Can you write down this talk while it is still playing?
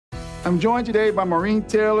I'm joined today by Maureen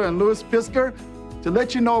Taylor and Louis Pisker to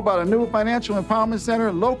let you know about a new financial empowerment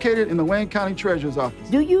center located in the Wayne County Treasurer's Office.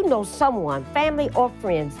 Do you know someone, family or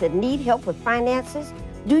friends, that need help with finances?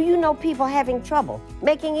 Do you know people having trouble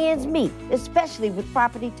making ends meet, especially with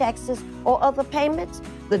property taxes or other payments?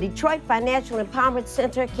 The Detroit Financial Empowerment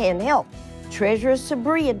Center can help. Treasurer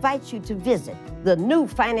Sabri invites you to visit the new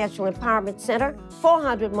Financial Empowerment Center,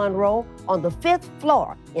 400 Monroe, on the 5th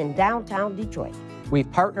floor in downtown Detroit.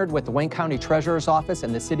 We've partnered with the Wayne County Treasurer's Office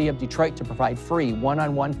and the City of Detroit to provide free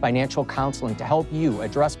one-on-one financial counseling to help you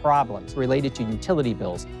address problems related to utility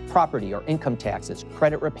bills, property or income taxes,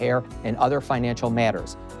 credit repair, and other financial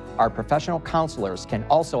matters. Our professional counselors can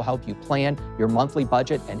also help you plan your monthly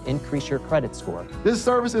budget and increase your credit score. This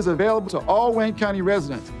service is available to all Wayne County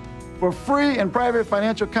residents. For free and private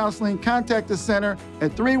financial counseling, contact the center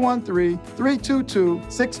at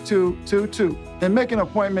 313-322-6222 and make an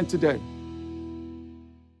appointment today.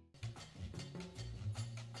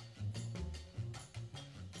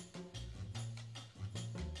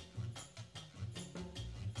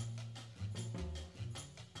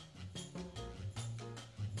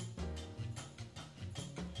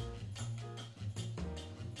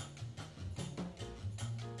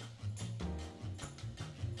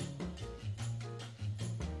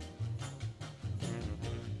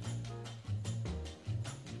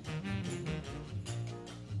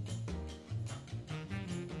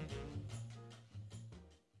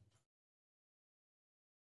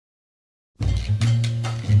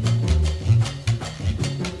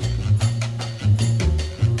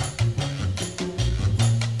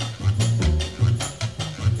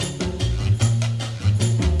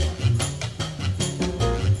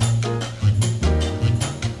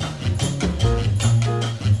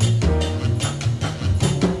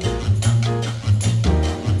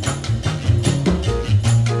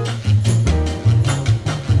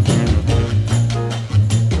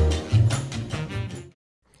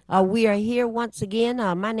 We are here once again.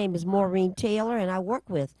 My name is Maureen Taylor, and I work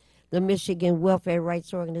with the Michigan Welfare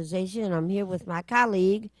Rights Organization, and I'm here with my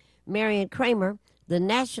colleague, Marion Kramer, the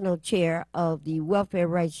National Chair of the Welfare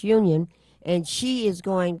Rights Union, and she is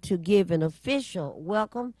going to give an official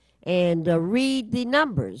welcome and read the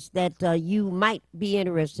numbers that you might be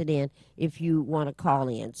interested in if you want to call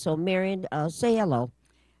in. So, Marion, say hello.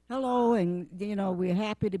 Hello, and, you know, we're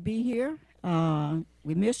happy to be here.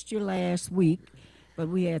 We missed you last week, but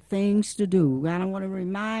we had things to do. And I want to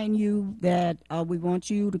remind you that we want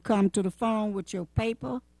you to come to the phone with your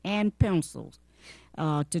paper and pencils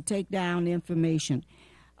to take down information.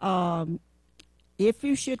 If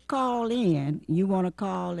you should call in, you want to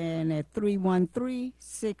call in at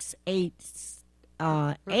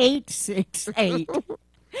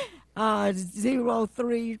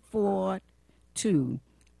 313-688-0342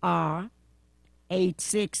 or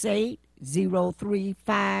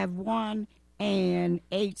 868-0351 and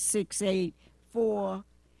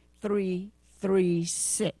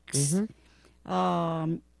 868-4336.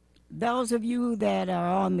 Those of you that are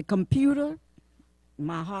on the computer,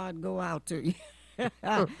 my heart go out to you.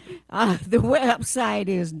 The website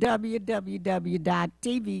is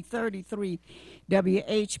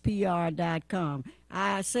www.tv33whpr.com.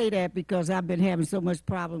 I say that because I've been having so much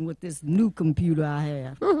problem with this new computer I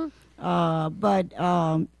have. But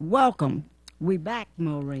welcome. We're back,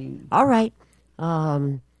 Maureen. All right.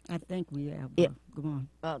 I think we have. Go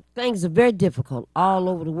on. Things are very difficult all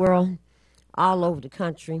over the world, all over the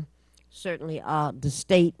country, certainly the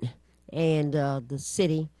state and the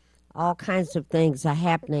city. All kinds of things are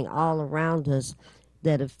happening all around us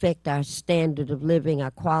that affect our standard of living, our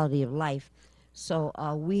quality of life. So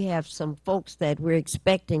we have some folks that we're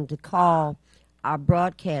expecting to call our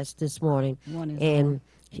broadcast this morning. And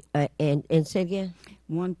say again?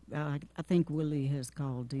 One, I think Willie has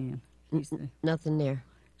called in. Nothing there.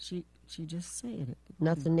 She just said it.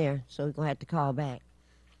 Nothing there. So we're going to have to call back.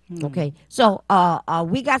 Okay. So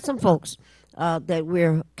we got some folks that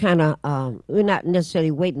we're kind of, we're not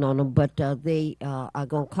necessarily waiting on them, but they are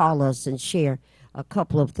going to call us and share a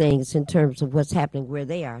couple of things in terms of what's happening where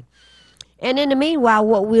they are. And in the meanwhile,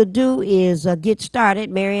 what we'll do is get started.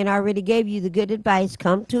 Marion already gave you the good advice.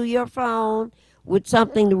 Come to your phone with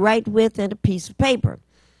something to write with and a piece of paper.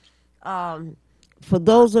 For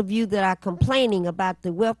those of you that are complaining about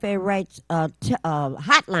the Welfare Rights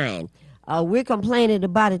hotline, we're complaining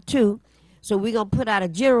about it too. So we're going to put out a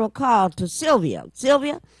general call to Sylvia.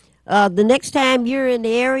 Sylvia, the next time you're in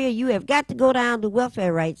the area, you have got to go down to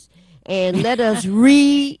Welfare Rights and let us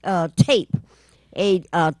re-tape a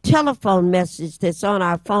telephone message that's on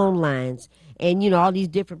our phone lines. And, you know, all these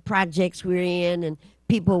different projects we're in and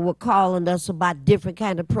people were calling us about different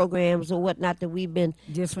kind of programs or whatnot that we've been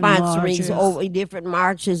Different sponsoring marches. over different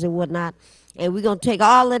marches and whatnot. And we're going to take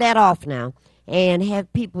all of that off now and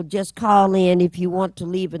have people just call in if you want to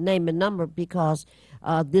leave a name and number, because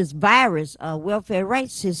this virus, Welfare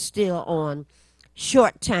Rights, is still on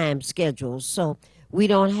short time schedules. So we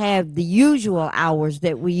don't have the usual hours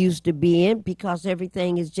that we used to be in because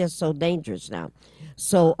everything is just so dangerous now.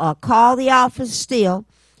 So call the office still,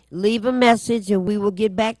 leave a message, and we will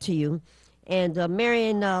get back to you. And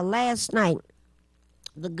Marion, last night,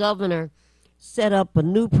 the governor set up a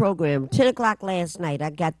new program. 10 o'clock last night, I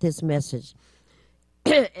got this message.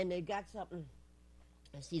 And they got something.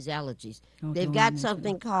 That's these allergies. They've got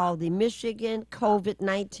something called the Michigan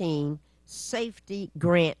COVID-19 Safety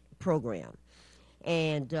Grant Program.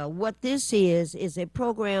 And what this is a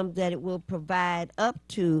program that it will provide up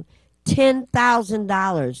to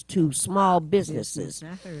 $10,000 to small businesses.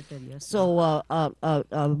 I heard that yesterday. So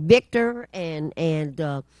Victor and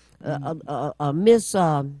Miss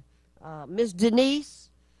Denise,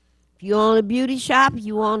 if you own a beauty shop,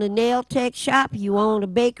 you own a nail tech shop, you own a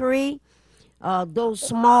bakery, those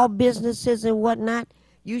small businesses and whatnot,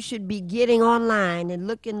 you should be getting online and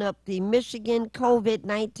looking up the Michigan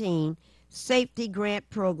COVID-19 Safety Grant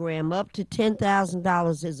Program. Up to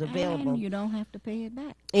 $10,000 is available. And you don't have to pay it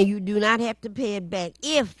back. And you do not have to pay it back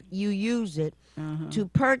if you use it to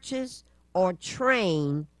purchase or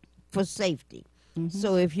train for safety.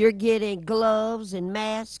 So if you're getting gloves and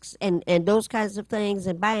masks and those kinds of things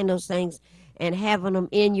and buying those things and having them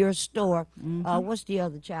in your store, what's the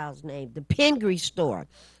other child's name? The Pingree store.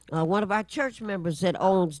 One of our church members that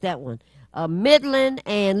owns that one. Midland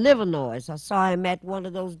and Livernois. I saw him at one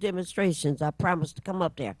of those demonstrations. I promised to come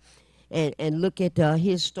up there and look at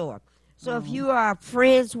his store. So if you are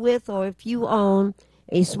friends with or if you own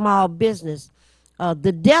a small business,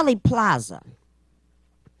 the Deli Plaza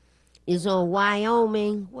is on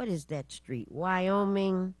Wyoming. What is that street?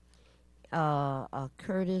 Wyoming,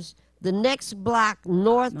 Curtis. The next block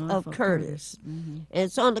north of Curtis. And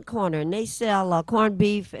it's on the corner. And they sell corned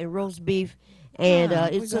beef and roast beef. And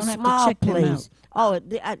it's a small place. Oh,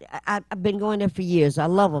 I've been going there for years. I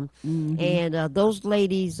love them. And those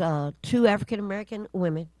ladies, two African-American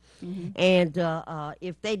women. And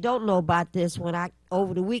if they don't know about this,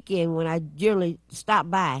 over the weekend when I generally stop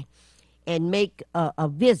by and make a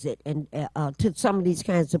visit and to some of these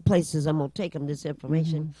kinds of places, I'm going to take them this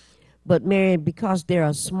information. But, Marion, because they're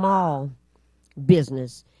a small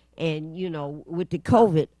business, and, with the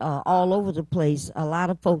COVID all over the place, a lot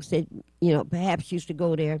of folks that, perhaps used to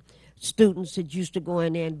go there, students that used to go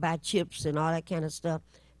in there and buy chips and all that kind of stuff,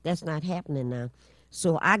 that's not happening now.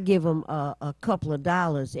 So I give them a couple of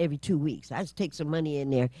dollars every 2 weeks. I just take some money in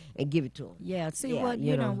there and give it to them. Yeah, see, what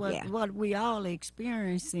we all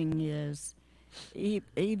experiencing is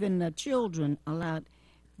even the children are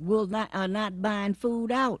not buying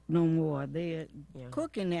food out no more. They're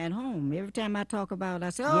cooking at home. Every time I talk about it,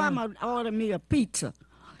 I say, I'm going to order me a pizza.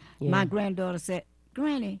 My granddaughter said,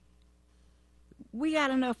 Granny, we got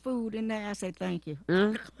enough food in there. I say, thank you.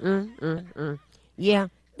 Yeah,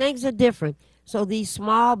 things are different. So these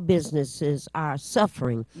small businesses are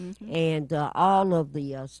suffering, and all of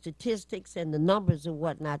the statistics and the numbers and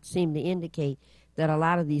whatnot seem to indicate that a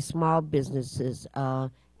lot of these small businesses,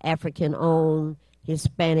 African-owned,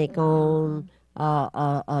 Hispanic-owned,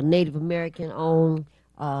 Native American-owned,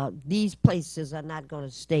 these places are not going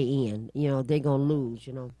to stay in. They're going to lose,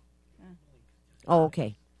 Oh,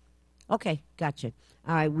 okay. Okay, gotcha.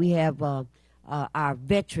 All right, we have our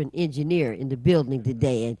veteran engineer in the building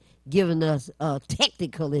today and giving us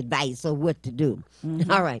technical advice on what to do.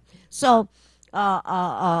 All right. So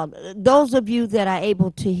those of you that are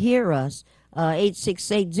able to hear us,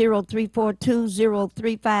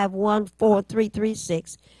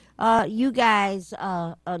 868-0342-0351-4336, you guys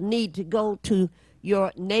need to go to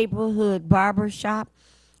your neighborhood barber shop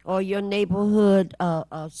or your neighborhood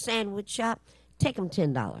sandwich shop. Take them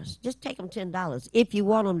 $10. Just take them $10 if you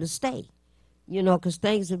want them to stay. Because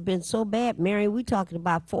things have been so bad. Mary, we're talking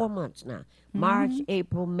about 4 months now. March,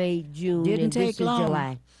 April, May, June, and this is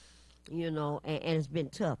July. And it's been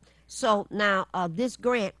tough. So now this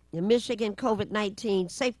grant, the Michigan COVID-19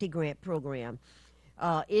 Safety Grant Program,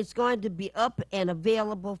 it's going to be up and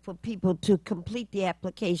available for people to complete the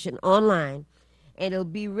application online. And it'll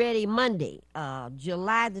be ready Monday,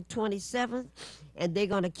 July the 27th. And they're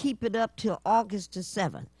going to keep it up till August the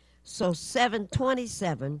 7th. So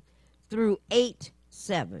 7/27 through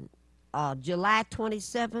 8/7, July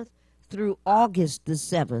 27th through August the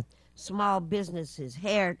 7th. Small businesses,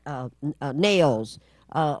 hair, nails,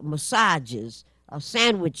 massages,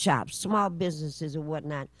 sandwich shops, small businesses and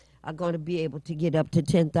whatnot are going to be able to get up to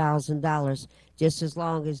 $10,000 just as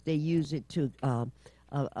long as they use it to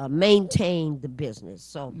maintain the business.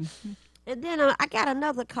 So, and then I got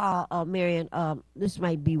another call, Marion. This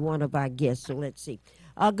might be one of our guests, so let's see.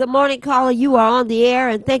 Good morning, caller. You are on the air,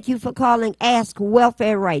 and thank you for calling Ask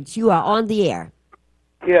Welfare Rights. You are on the air.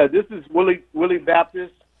 Yeah, this is Willie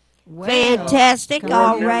Baptist, Well, Fantastic.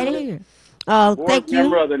 All board member. righty. board Thank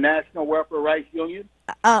member you. of the National Welfare Rights Union.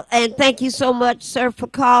 And thank you so much, sir, for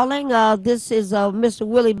calling. This is Mr.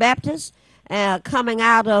 Willie Baptist coming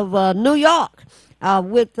out of New York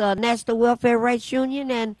with National Welfare Rights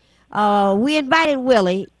Union. And we invited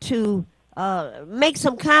Willie to make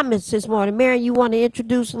some comments this morning. Mary, you want to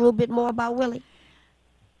introduce a little bit more about Willie?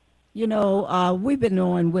 You know, we've been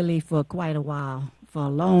knowing Willie for quite a while, for a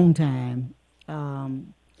long time,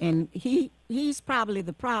 and he's probably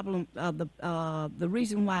the problem, the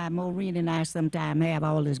reason why Maureen and I sometimes have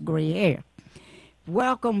all this gray hair.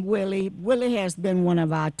 Welcome, Willie. Willie has been one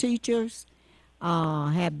of our teachers,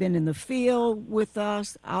 have been in the field with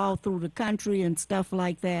us all through the country and stuff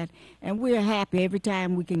like that, and we're happy every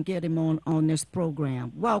time we can get him on this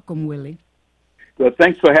program. Welcome, Willie. Well,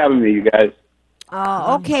 thanks for having me, you guys.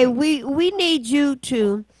 Okay, we need you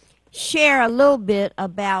to share a little bit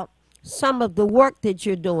about some of the work that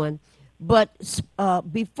you're doing. But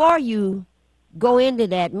before you go into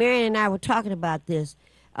that, Marion and I were talking about this.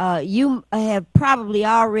 You have probably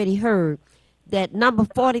already heard that number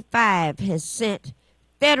 45 has sent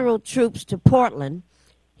federal troops to Portland.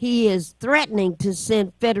 He is threatening to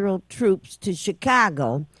send federal troops to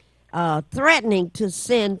Chicago, threatening to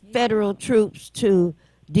send federal troops to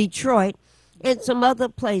Detroit and some other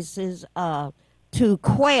places to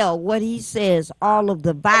quell what he says, all of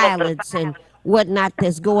the violence and whatnot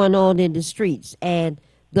that's going on in the streets. And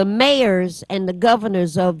the mayors and the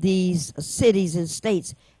governors of these cities and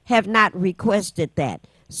states have not requested that.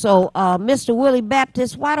 So, Mr. Willie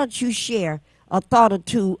Baptist, why don't you share a thought or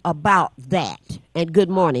two about that? And good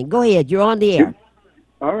morning. Go ahead. You're on the air.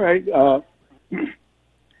 All right. I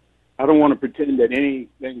don't want to pretend that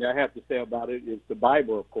anything that I have to say about it is the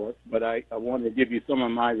Bible, of course, but I want to give you some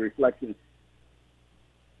of my reflections.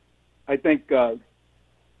 I think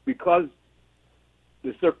because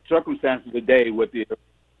the circumstances of the day with the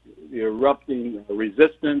erupting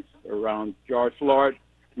resistance around George Floyd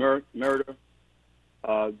murder,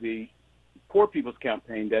 the Poor People's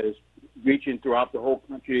Campaign that is reaching throughout the whole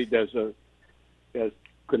country, there's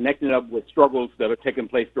connecting up with struggles that are taking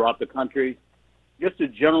place throughout the country, just a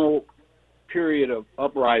general period of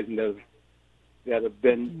uprising that have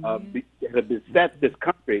beset this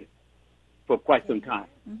country for quite some time.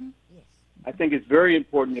 I think it's very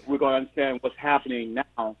important if we're going to understand what's happening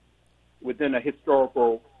now within a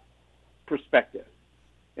historical perspective,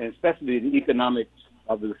 and especially the economics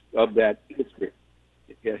of that history.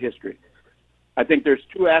 I think there's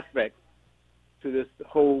two aspects to this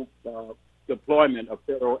whole deployment of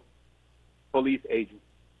federal police agents.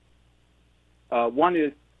 One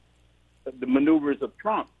is the maneuvers of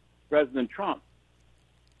President Trump,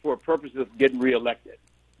 for purposes of getting reelected.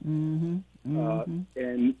 And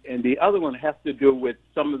the other one has to do with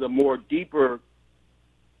some of the more deeper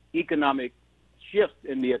economic shifts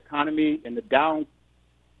in the economy and the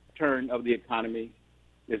downturn of the economy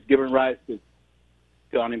that's given rise to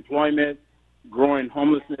unemployment, growing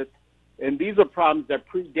homelessness. And these are problems that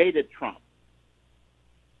predated Trump.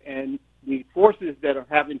 And the forces that are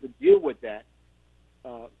having to deal with that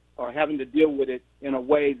are having to deal with it in a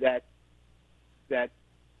way that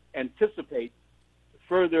anticipates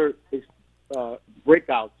further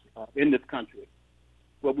breakouts in this country.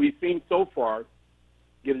 What we've seen so far,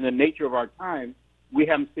 given the nature of our time, we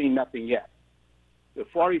haven't seen nothing yet. The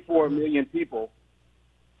 44 million people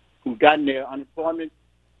who've gotten their unemployment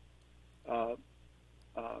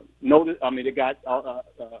notice, they got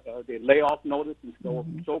their layoff notice and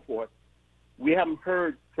so forth. We haven't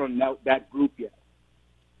heard from that group yet.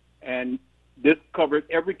 And this covers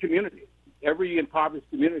every community, every impoverished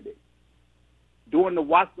community. During the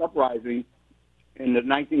Watts uprising in the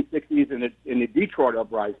 1960s and in the Detroit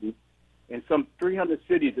uprising, in some 300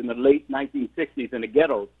 cities in the late 1960s in the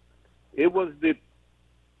ghettos, it was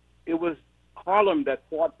Harlem that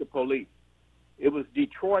fought the police. It was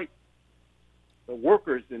Detroit, the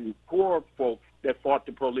workers and poor folks that fought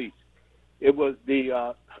the police. It was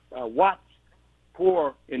the Watts,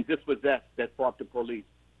 poor and dispossessed, that fought the police.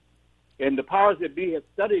 And the powers that be have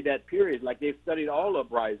studied that period like they've studied all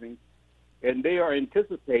uprisings, and they are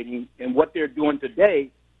anticipating in what they're doing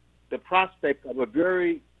today the prospect of a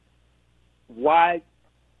very wide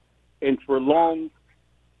and prolonged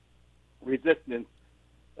resistance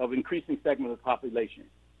of increasing segment of the population.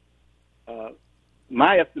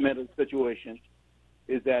 my estimate of the situation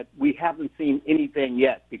is that we haven't seen anything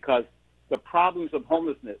yet, because the problems of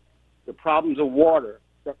homelessness, the problems of water,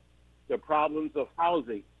 the problems of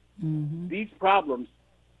housing, these problems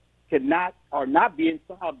are not being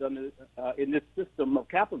solved in this system of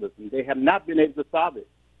capitalism. They have not been able to solve it.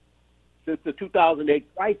 Since the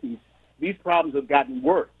 2008 crisis, these problems have gotten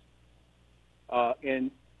worse.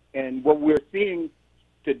 And what we're seeing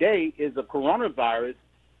today is a coronavirus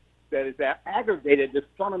that has aggravated this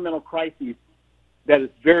fundamental crisis that is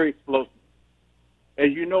very explosive.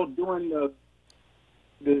 As you know, during the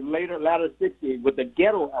latter 60s, with the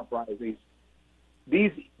ghetto uprisings,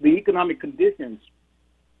 the economic conditions,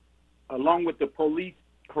 along with the police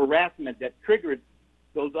harassment that triggered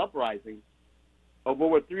those uprisings of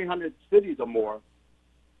over 300 cities or more,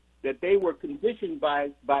 that they were conditioned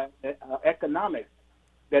by economics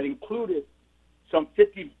that included some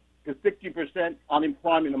 50 to 60%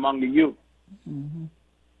 unemployment among the youth.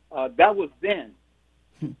 That was then.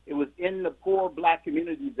 It was in the poor black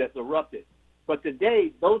communities that erupted. But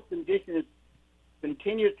today, those conditions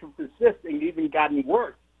continue to persist and even gotten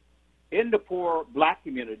worse in the poor black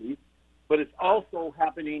communities, but it's also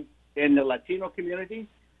happening in the Latino community,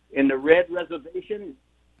 in the red reservation,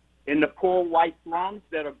 in the poor white slums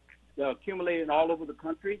that are accumulating all over the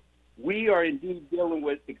country. We are indeed dealing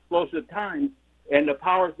with explosive times, and the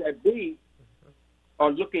powers that be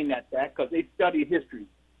are looking at that because they study history.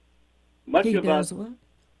 He does what?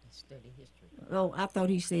 Study history. Oh, I thought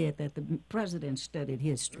he said that the president studied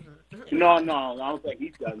history. No, I don't think he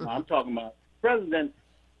does. No, I'm talking about president.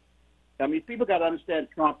 I mean, people got to understand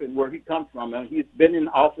Trump and where he comes from. I mean, he's been in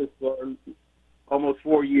office for almost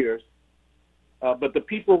 4 years. But the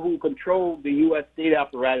people who control the U.S. state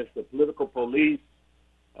apparatus, the political police,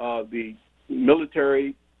 the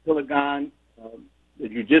military, Pentagon, the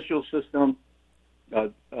judicial system,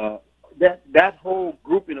 that whole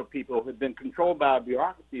grouping of people has been controlled by a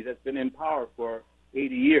bureaucracy that's been in power for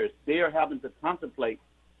 80 years. They are having to contemplate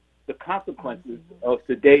the consequences of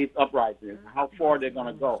today's uprising and how far they're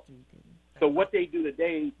going to go. So what they do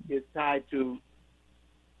today is tied to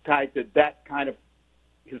that kind of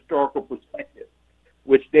historical perspective,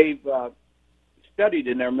 which they've studied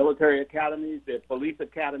in their military academies, their police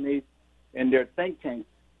academies, and their think tanks.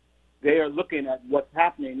 They are looking at what's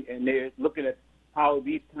happening, and they're looking at how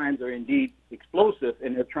these times are indeed explosive,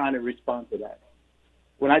 and they're trying to respond to that.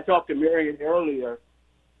 When I talked to Marion earlier,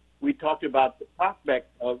 we talked about the prospect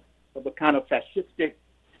of a kind of fascistic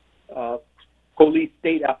police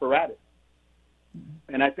state apparatus.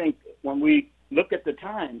 And I think when we look at the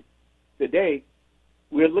times today,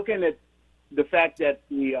 we're looking at the fact that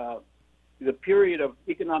the period of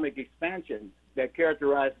economic expansion that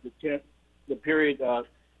characterized the period of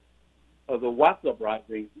the Watts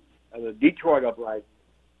uprising, the Detroit uprising,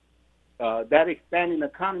 that expanding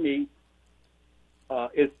economy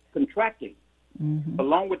is contracting.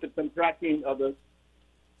 Along with the contracting of the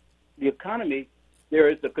economy, there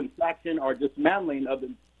is the contraction or dismantling of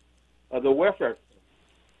the welfare system.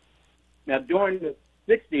 Now, during the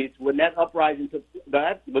 60s, when those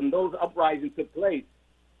uprisings took place,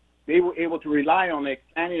 they were able to rely on the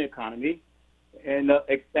expanding economy and the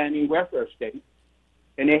expanding welfare state,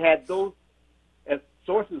 and they had those as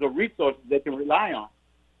sources of resources they can rely on.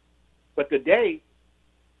 But today,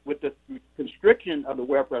 with the constriction of the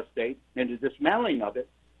welfare state and the dismantling of it,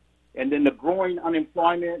 and then the growing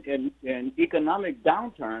unemployment and economic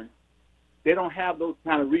downturn, they don't have those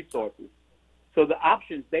kind of resources. So the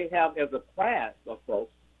options they have as a class of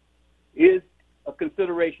folks is a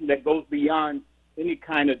consideration that goes beyond any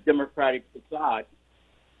kind of democratic facade,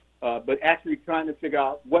 but actually trying to figure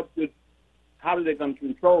out how are they going to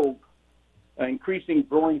control an increasing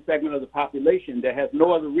growing segment of the population that has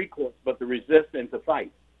no other recourse but to resist and to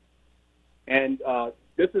fight. And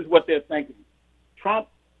this is what they're thinking. Trump,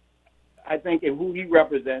 I think, and who he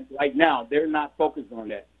represents right now, they're not focused on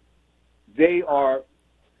that. They are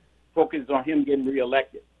focused on him getting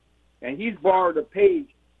reelected. And he's borrowed a page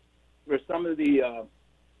for some of the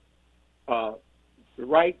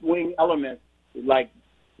right-wing elements, like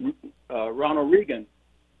Ronald Reagan.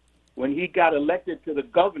 When he got elected to the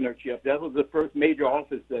governorship, that was the first major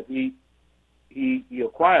office that he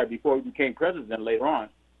acquired before he became president later on,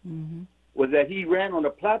 was that he ran on a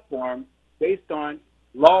platform based on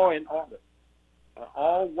law and order,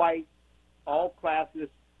 all white, all classes,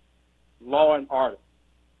 law and order,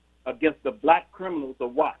 against the black criminals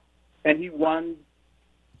of Watts. And he won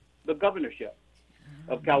the governorship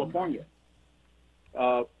of California.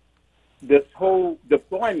 This whole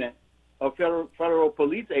deployment of federal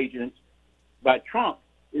police agents by Trump,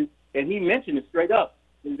 and he mentioned it straight up,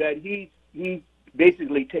 is that he's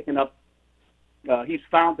basically taken up he's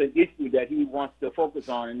found an issue that he wants to focus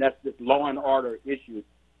on, and that's this law and order issue,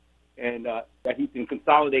 and that he can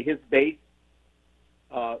consolidate his base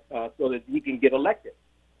so that he can get elected,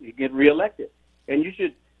 he can get reelected. And you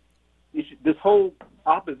should this whole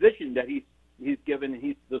opposition that he's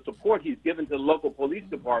given, the support he's given to the local police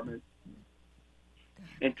department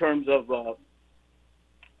in terms of what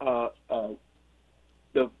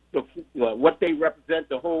they represent,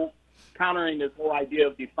 the whole countering this whole idea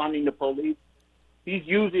of defunding the police. He's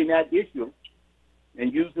using that issue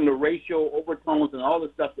and using the racial overtones and all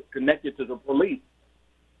the stuff that's connected to the police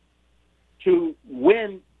to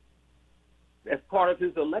win, as part of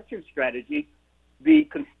his election strategy, the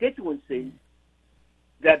constituency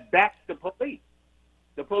that backs the police.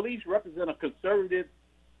 The police represent a conservative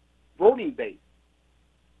voting base,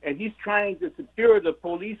 and he's trying to secure the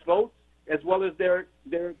police votes as well as their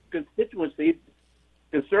constituency,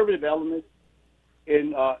 conservative elements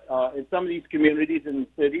in some of these communities and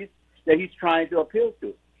cities that he's trying to appeal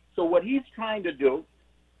to. So what he's trying to do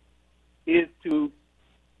is to,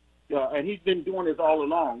 and he's been doing this all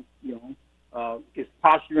along, his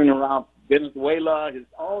posturing around Venezuela,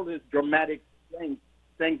 all his dramatic things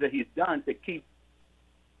that he's done to keep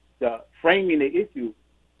framing the issue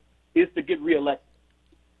is to get reelected.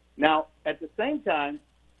 Now, at the same time,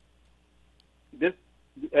 the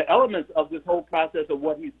elements of this whole process of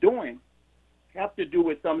what he's doing have to do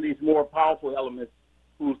with some of these more powerful elements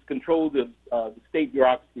who's controlled the state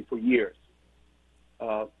bureaucracy for years.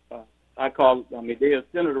 They are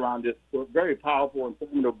centered around this very powerful and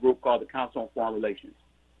formidable group called the Council on Foreign Relations.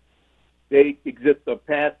 They exist of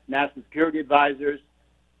past national security advisors,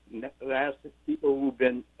 people who've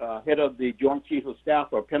been head of the Joint Chiefs of Staff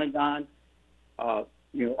or Pentagon,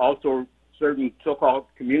 also certain so-called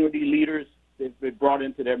community leaders they've been brought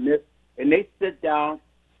into their midst, and they sit down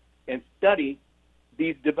and study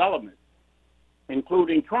these developments,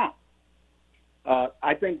 including Trump.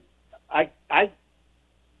 I think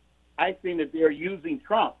that they're using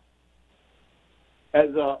Trump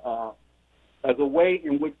as a way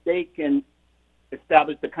in which they can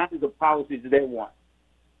establish the kinds of policies they want.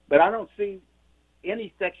 But I don't see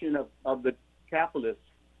any section of the capitalists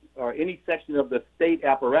or any section of the state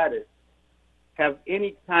apparatus have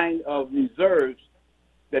any kind of reserves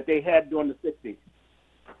that they had during the 60s.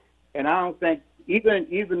 And I don't think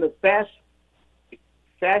even the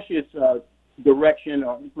fascist direction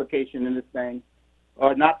or implication in this thing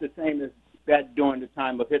are not the same as that during the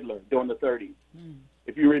time of Hitler, during the 30s.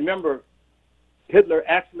 If you remember, Hitler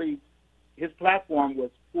actually, his platform was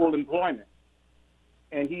full employment.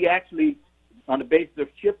 And he actually, on the basis of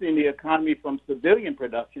shifting the economy from civilian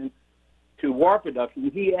production to war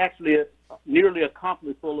production, he actually nearly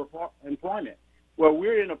accomplished full employment. Well,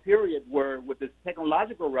 we're in a period where, with this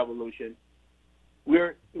technological revolution,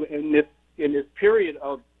 we're in this period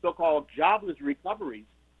of so-called jobless recovery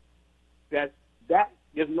that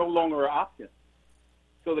is no longer an option.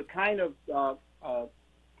 So the kind of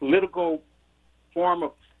political form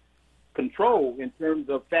of control in terms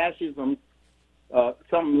of fascism,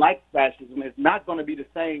 something like fascism, is not going to be the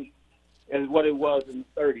same as what it was in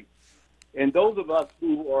the 30s. And those of us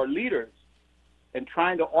who are leaders and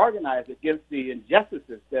trying to organize against the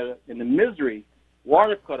injustices that are in the misery,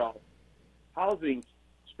 water cutoff, housing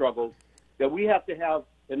struggles, that we have to have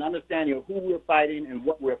an understanding of who we're fighting and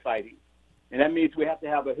what we're fighting. And that means we have to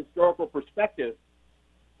have a historical perspective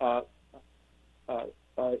as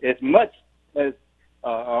much as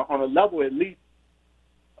on a level at least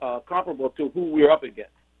comparable to who we're up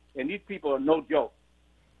against. And these people are no joke.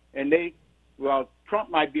 And Trump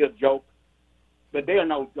might be a joke, but they are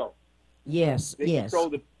no joke. Yes, they yes.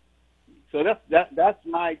 Control so that's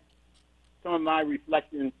some of my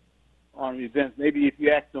reflections on events. Maybe if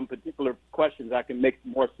you ask some particular questions, I can make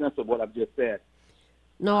more sense of what I've just said.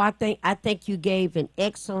 No, I think you gave an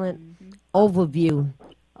excellent overview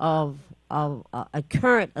of a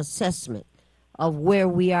current assessment of where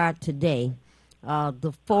we are today,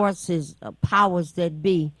 the forces, powers that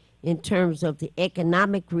be in terms of the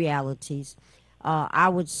economic realities. I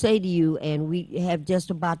would say to you, and we have just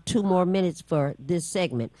about 2 more minutes for this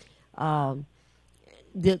segment, the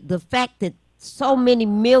fact that so many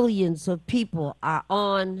millions of people are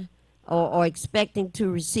on or expecting to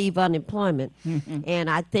receive unemployment. And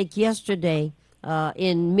I think yesterday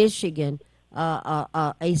in Michigan,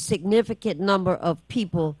 a significant number of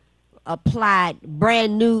people applied,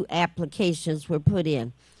 brand new applications were put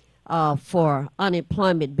in for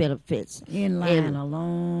unemployment benefits. In line a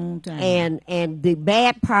long time. And the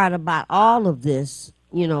bad part about all of this,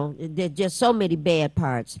 there's just so many bad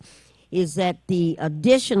parts, is that the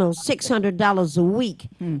additional $600 a week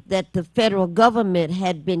that the federal government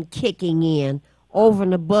had been kicking in over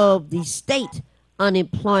and above the state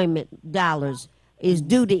unemployment dollars is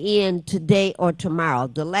due to end today or tomorrow.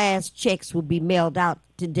 The last checks will be mailed out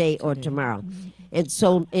today or tomorrow. And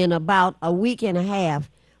so in about a week and a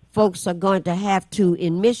half, folks are going to have to,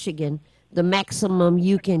 in Michigan, the maximum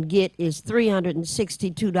you can get is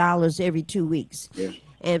 $362 every 2 weeks. Yeah.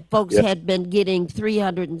 And folks Yeah. had been getting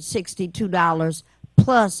 $362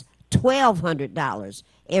 plus $1,200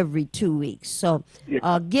 every 2 weeks. So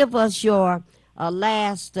give us your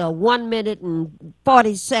last 1 minute and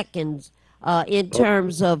 40 seconds in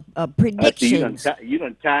terms of predictions. You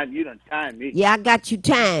done time me. Yeah, I got you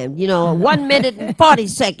timed. 1 minute and 40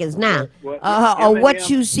 seconds now. Well, What Eminem-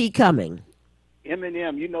 you see coming.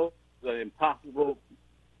 Eminem, it's an impossible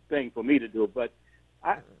thing for me to do, but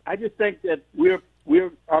I just think that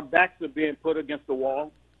our backs are being put against the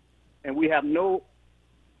wall, and we have no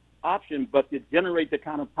option but to generate the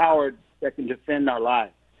kind of power that can defend our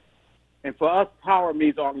lives. And for us, power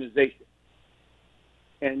means organization.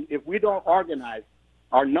 And if we don't organize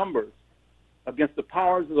our numbers against the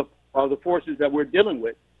powers of the forces that we're dealing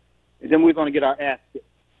with, then we're going to get our ass kicked.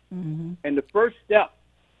 Mm-hmm. And the first step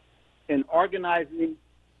in organizing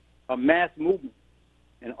a mass movement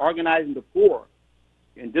and organizing the poor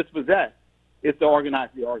and dispossessed is to organize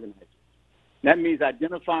the organizers. That means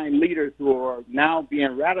identifying leaders who are now being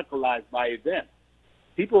radicalized by events.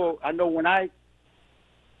 People, I know when I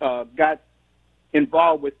got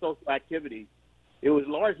involved with social activities, it was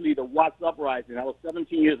largely the Watts Uprising. I was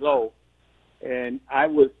 17 years old, and I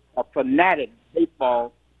was a fanatic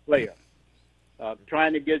baseball player,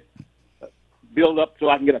 trying to get build up so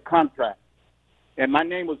I can get a contract. And my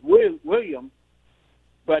name was William,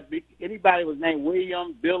 but anybody was named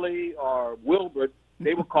William, Billy, or Wilbert,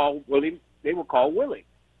 they were called Willie. They were called Willie.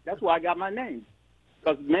 That's why I got my name,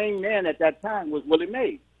 because the main man at that time was Willie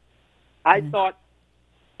Mays. I thought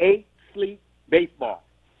ate, sleep, baseball.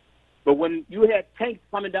 But when you had tanks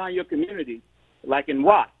coming down your community, like in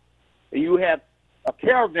Watts, and you have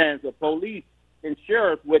caravans of police and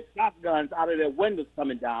sheriffs with shotguns out of their windows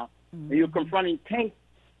coming down, and you're confronting tanks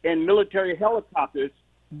and military helicopters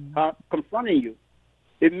confronting you,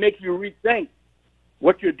 it makes you rethink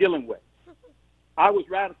what you're dealing with. I was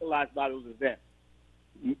radicalized by those events.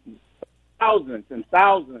 Thousands and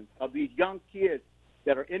thousands of these young kids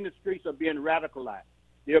that are in the streets are being radicalized.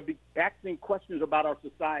 They're asking questions about our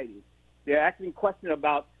society. They're asking questions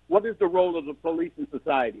about what is the role of the police in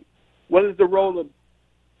society? What is the role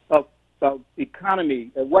of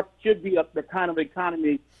economy? And what should be the kind of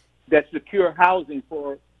economy that secure housing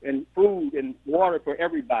for and food and water for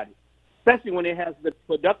everybody, especially when it has the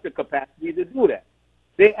productive capacity to do that.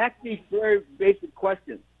 They ask these very basic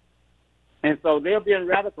questions, and so they're being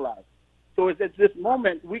radicalized. So it's at this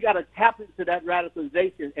moment we got to tap into that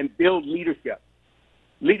radicalization and build leadership.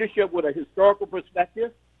 Leadership with a historical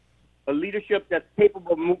perspective, a leadership that's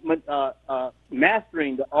capable of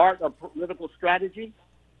mastering the art of political strategy,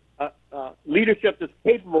 leadership that's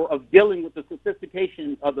capable of dealing with the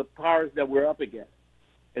sophistication of the powers that we're up against.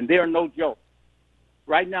 And they are no joke.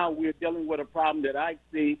 Right now we're dealing with a problem that I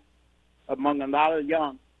see among a lot of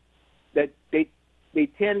young, that they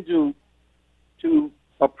tend to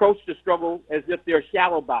approach the struggle as if they're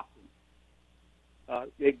shadow boxing.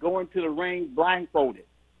 They go into the ring blindfolded.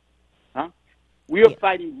 We are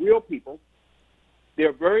fighting real people.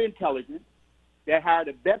 They're very intelligent. They hire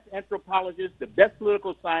the best anthropologists, the best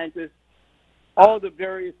political scientists, all the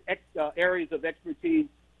various areas of expertise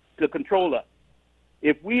to control us.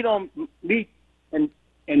 If we don't meet and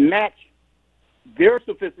match their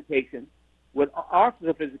sophistication with our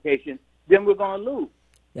sophistication, then we're going to lose.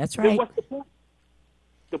 That's right. Then what's the point?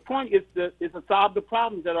 The point is to solve the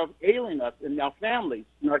problems that are ailing us and our families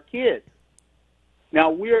and our kids. Now,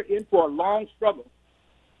 we're in for a long struggle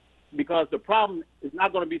because the problem is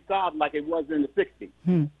not going to be solved like it was in the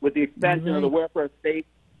 60s with the expansion of the welfare state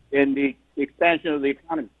and the expansion of the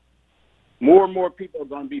economy. More and more people are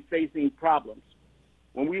going to be facing problems.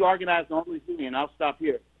 When we organized the Homeless Union, I'll stop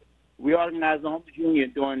here. We organized the Homeless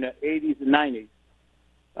Union during the 80s and 90s.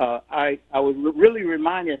 I was really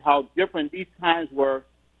reminded how different these times were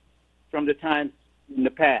from the times in the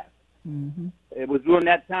past. Mm-hmm. It was during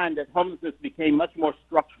that time that homelessness became much more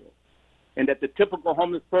structural, and that the typical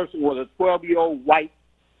homeless person was a 12-year-old white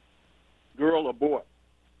girl or boy,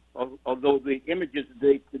 although the images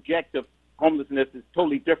they project of homelessness is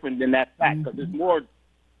totally different than that fact, because it's more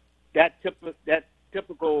that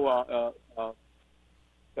typical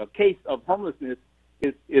case of homelessness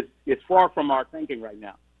is far from our thinking right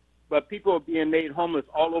now. but people are being made homeless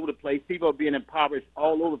all over the place. People are being impoverished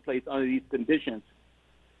all over the place under these conditions.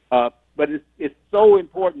 But it's so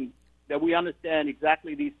important that we understand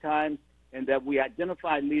exactly these times and that we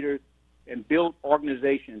identify leaders and build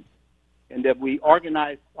organizations and that we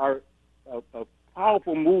organize a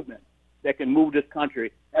powerful movement that can move this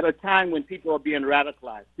country at a time when people are being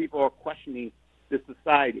radicalized. People are questioning this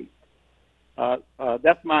society.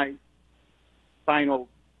 That's my final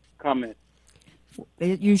comment.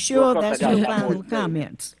 You sure that's your final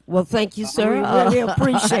comments? Well, thank you, sir. We really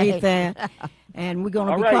appreciate that. And we're going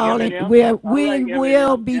to All be right, calling. Eminem. We All right,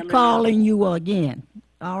 will Eminem. be Eminem. calling you again.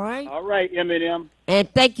 All right. All right, Eminem.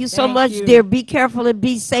 And thank you so Thank much, you. dear. Be careful and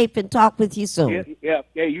be safe, and talk with you soon. Yeah,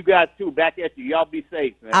 you guys too. Back at you. Y'all be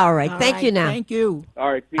safe, man. All right. All Thank right, you now. Thank you.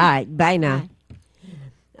 All right, peace. All right. Bye now.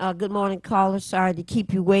 Bye. Good morning, caller. Sorry to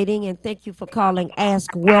keep you waiting, and thank you for calling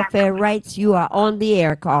Ask Welfare Rights. You are on the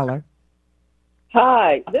air, caller.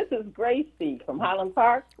 Hi, this is Gracie from Highland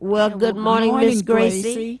Park. Well, Yeah, good well, morning, Miss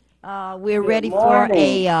Gracie. We're Good ready for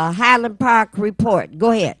morning. a Highland Park report.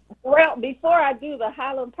 Go ahead. Well, before I do the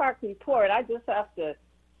Highland Park report, I just have to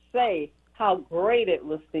say how great it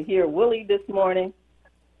was to hear Willie this morning.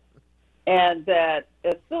 And that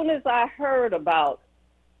as soon as I heard about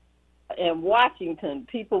in Washington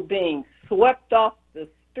people being swept off the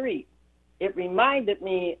street, it reminded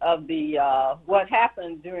me of the what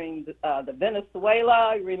happened during the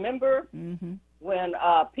Venezuela. Remember when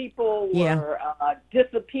people were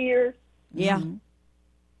disappeared? Yeah.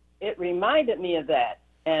 It reminded me of that,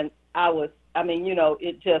 and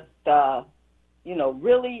it just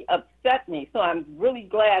really upset me. So I'm really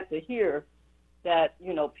glad to hear that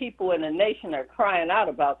people in the nation are crying out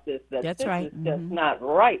about this. That's this right. is just not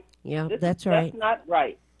right. Yeah, That's right. That's not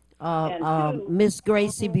right. And two, Miss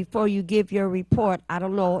Gracie, before you give your report, I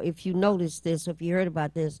don't know if you noticed this, if you heard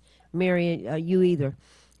about this, Mary, you either.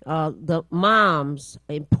 The moms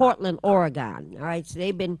in Portland, Oregon, all right, so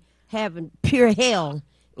they've been having pure hell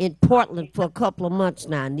in Portland for a couple of months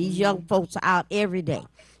now, and these young folks are out every day.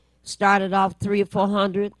 Started off 300 or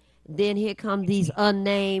 400, then here come these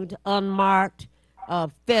unnamed, unmarked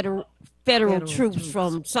federal troops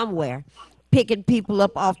from somewhere, picking people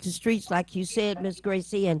up off the streets, like you said, Miss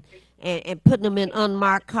Gracie, and putting them in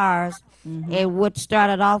unmarked cars. And what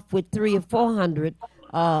started off with 300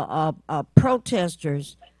 or 400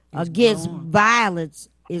 protesters against violence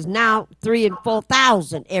is now 3,000 and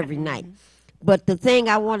 4,000 every night. But the thing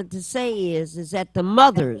I wanted to say is that the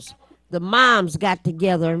moms got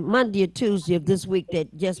together Monday or Tuesday of this week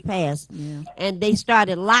that just passed, and they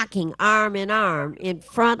started locking arm in arm in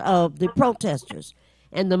front of the protesters.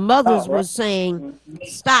 And the mothers were saying,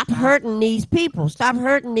 stop hurting these people. Stop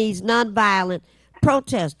hurting these nonviolent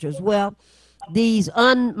protesters. Well, these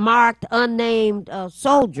unmarked, unnamed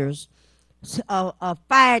soldiers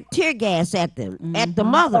fired tear gas at them, at the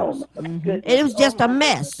mothers. And it was just a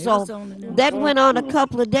mess. So that went on a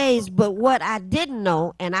couple of days. But what I didn't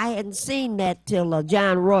know, and I hadn't seen that till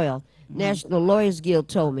John Royal, National Lawyers Guild,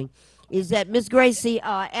 told me, is that Miss Gracie,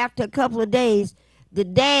 after a couple of days, the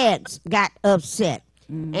dads got upset.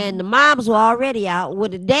 And the moms were already out. Well,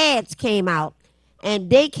 the dads came out, and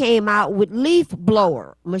they came out with leaf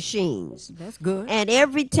blower machines. That's good. And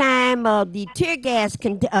every time the tear gas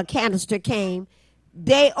canister came,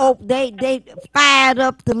 they fired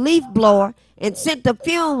up the leaf blower and sent the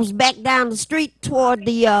fumes back down the street toward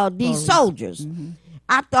these soldiers.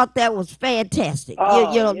 I thought that was fantastic.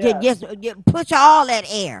 Just push all that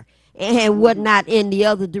air and whatnot in the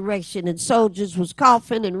other direction, and soldiers was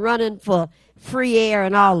coughing and running for free air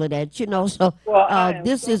and all of that, So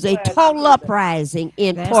this is a total uprising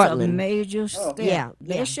in Portland. That's a major step. Yeah.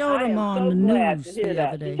 They showed them on the glad news to hear the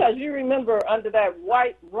that, other day. because you remember under that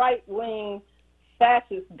right-wing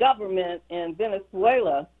fascist government in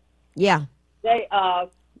Venezuela, Yeah. they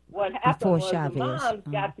what happened Before was Chavez. the moms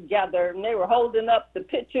got together and they were holding up the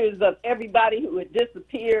pictures of everybody who had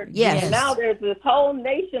disappeared. Yes. And now there's this whole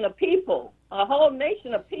nation of people,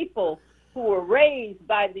 who were raised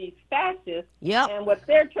by these fascists. Yep. And what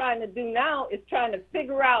they're trying to do now is trying to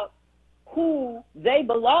figure out who they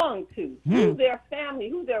belong to, who their family,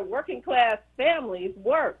 who their working class families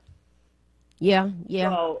were. Yeah.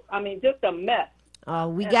 So, just a mess.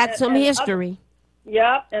 We got some history.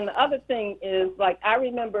 Yeah, and the other thing is, like, I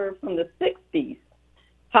remember from the 60s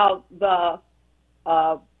how the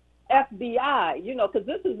FBI, because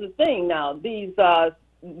this is the thing now, these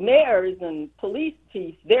mayors and police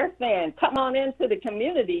chiefs, they're saying, come on into the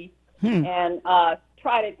community and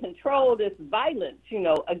try to control this violence,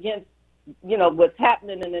 against, what's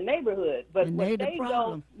happening in the neighborhood. But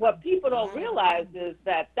what people don't realize is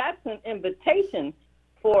that that's an invitation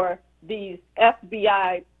for these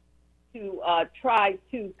FBI to try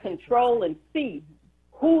to control and see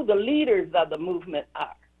who the leaders of the movement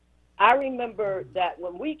are. I remember that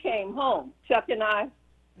when we came home, Chuck and I,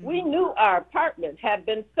 we knew our apartment had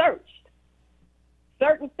been searched.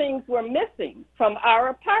 Certain things were missing from our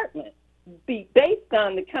apartment based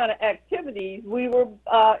on the kind of activities we were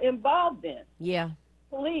involved in. Yeah.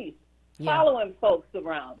 Police Yeah. following folks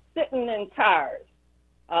around, sitting in cars,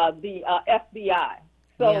 the FBI.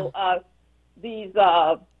 So these,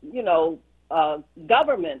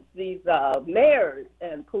 governments, these mayors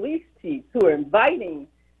and police chiefs who are inviting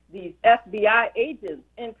these FBI agents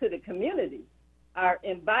into the community are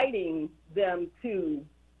inviting them to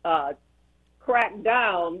crack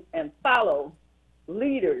down and follow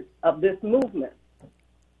leaders of this movement.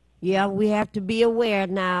 Yeah, we have to be aware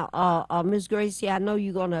now. Ms. Gracie, I know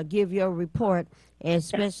you're going to give your report,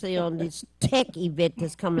 especially on this tech event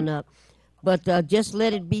that's coming up. But just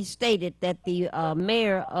let it be stated that the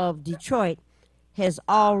mayor of Detroit has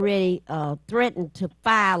already threatened to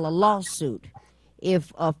file a lawsuit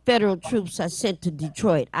if federal troops are sent to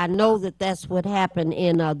Detroit. I know that that's what happened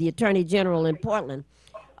in the Attorney General in Portland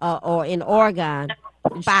or in Oregon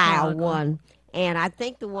filed one. And I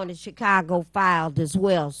think the one in Chicago filed as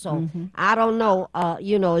well. So I don't know, at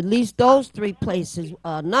least those three places,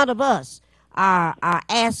 none of us are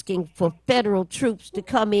asking for federal troops to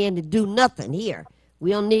come in and do nothing here.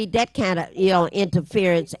 We don't need that kind of,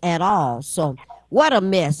 interference at all. So what a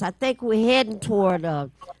mess. I think we're heading toward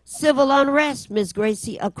civil unrest, Ms.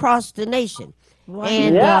 Gracie, across the nation.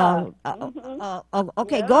 And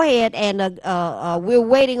okay, go ahead. And we're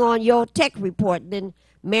waiting on your tech report. Then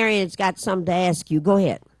Marion's got something to ask you. Go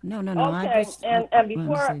ahead. No. Okay, and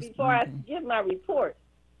before I give my report,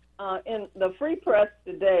 in the Free Press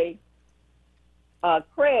today,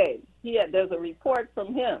 Craig, there's a report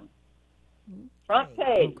from him. Front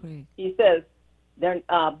page, he says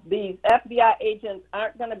these FBI agents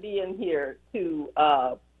aren't going to be in here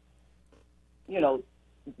to,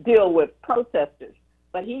 deal with protesters,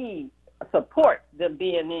 but he supports them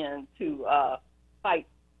being in to fight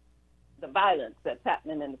the violence that's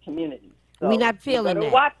happening in the community. So we're not feeling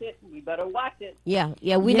that. We better watch it. Yeah,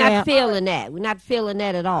 we're not feeling that. We're not feeling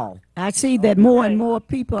that at all. I see that more and more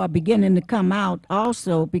people are beginning to come out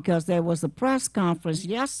also, because there was a press conference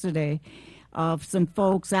yesterday of some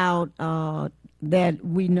folks out that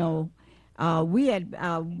we know. We had,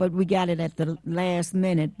 but we got it at the last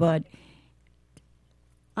minute. But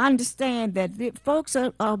understand that folks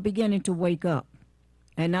are beginning to wake up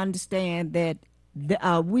and understand that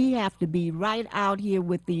we have to be right out here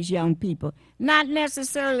with these young people, not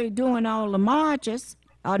necessarily doing all the marches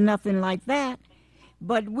or nothing like that,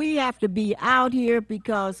 but we have to be out here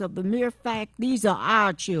because of the mere fact these are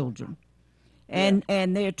our children, and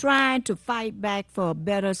they're trying to fight back for a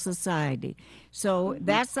better society. So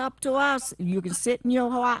that's up to us. You can sit in your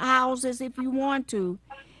houses if you want to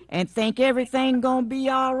and think everything gonna be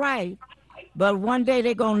all right, but one day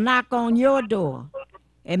they're gonna knock on your door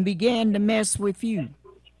and begin to mess with you.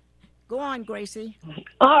 Go on, Gracie.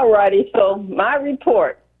 All righty, so my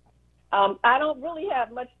report. I don't really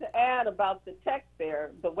have much to add about the tech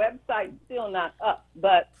fair. The website's still not up,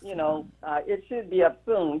 but, it should be up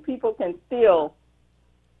soon. People can still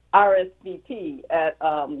RSVP at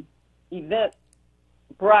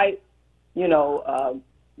Eventbrite.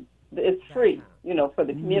 It's free, for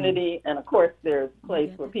the community. And, of course, there's a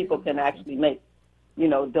place where people can actually make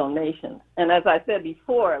donations. And as I said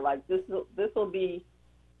before, like this will be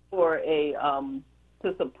for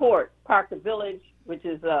to support Parker Village, which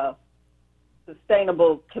is a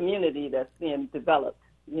sustainable community that's being developed,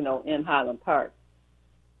 in Highland Park.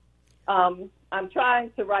 I'm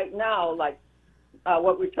trying to right now,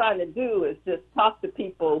 what we're trying to do is just talk to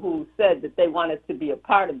people who said that they wanted to be a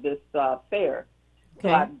part of this fair.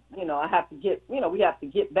 Okay. So I have to get, we have to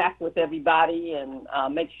get back with everybody and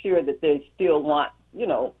make sure that they still want,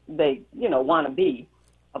 want to be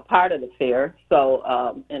a part of the fair.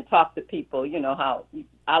 So, and talk to people, how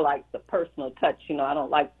I like the personal touch. I don't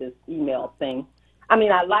like this email thing. I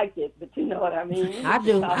mean, I like it, but you know what I mean? I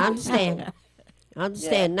do. I understand.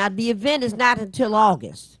 Yeah. Now, the event is not until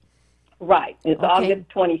August. Right. It's August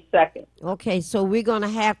 22nd. Okay, so we're going to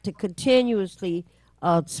have to continuously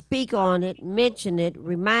speak on it, mention it,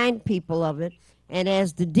 remind people of it, and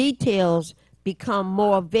as the details become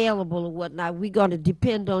more available and whatnot, we're going to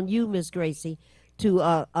depend on you, Miss Gracie,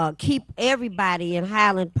 to keep everybody in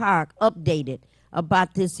Highland Park updated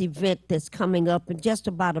about this event that's coming up in just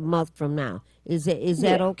about a month from now. Is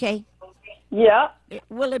that okay? Yeah.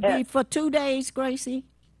 Will it be for 2 days, Gracie?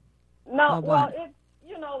 No, well,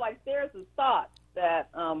 there's a thought that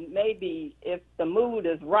maybe if the mood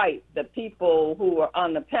is right, the people who are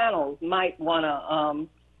on the panels might want to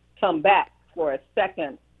come back for a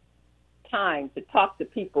second time to talk to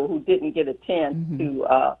people who didn't get a chance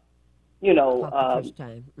to, First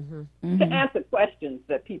time. to answer questions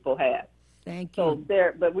that people have. Thank So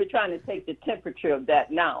you. but we're trying to take the temperature of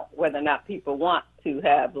that now, whether or not people want to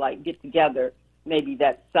have like get together maybe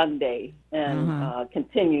that Sunday and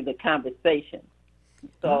continue the conversation.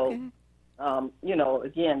 So,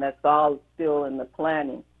 again, that's all still in the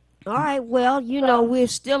planning. All right. Well, we're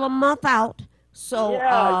still a month out. So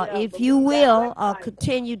if but you we will got website.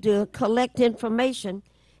 continue to collect information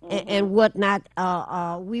and whatnot,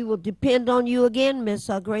 we will depend on you again, Miss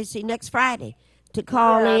Gracie, next Friday to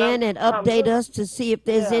call in and update us to see if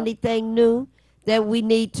there's anything new that we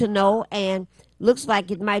need to know. And looks like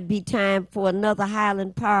it might be time for another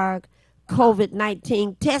Highland Park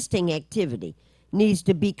COVID-19 testing activity. Needs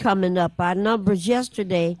to be coming up. Our numbers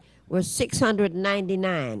yesterday were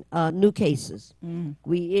 699 new cases.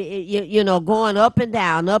 We, going up and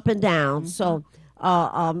down, up and down. So,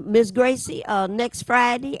 Ms. Gracie, next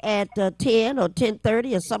Friday at 10 or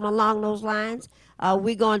 10:30 or something along those lines,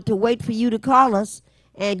 we're going to wait for you to call us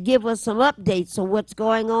and give us some updates on what's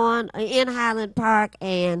going on in Highland Park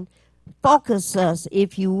and focus us,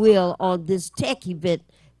 if you will, on this tech event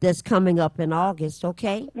that's coming up in August,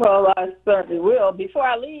 okay? Well, I certainly will. Before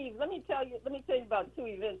I leave, let me tell you about two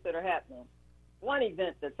events that are happening. One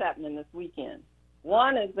event that's happening this weekend.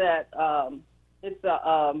 One is that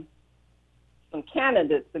some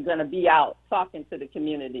candidates are going to be out talking to the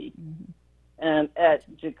community, and at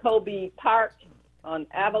Jacoby Park on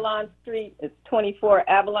Avalon Street. It's 24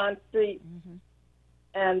 Avalon Street,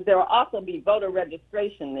 and there will also be voter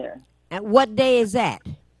registration there. And what day is that?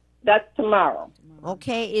 That's tomorrow.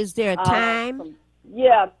 Okay, is there a time?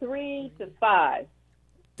 3 to 5.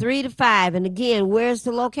 3 to 5. And again, where's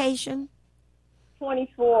the location?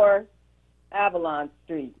 24 Avalon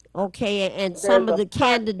Street. Okay, and some of the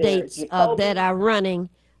candidates that are running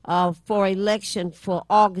for election for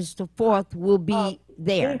August the 4th will be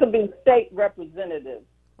there. These will be state representatives.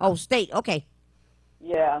 Oh, state, okay.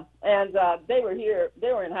 Yeah, and they were here.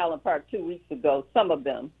 They were in Highland Park 2 weeks ago, some of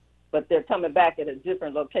them, but they're coming back at a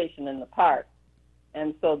different location in the park.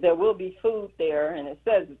 And so there will be food there, and it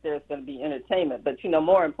says that there's going to be entertainment. But,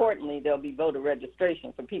 more importantly, there'll be voter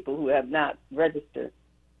registration for people who have not registered.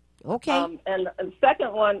 Okay. And the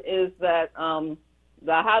second one is that the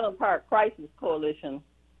Highland Park Crisis Coalition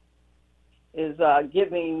is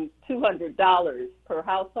giving $200 per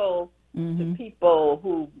household to people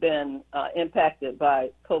who've been impacted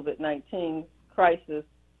by COVID-19 crisis.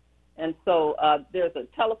 And so there's a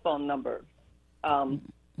telephone number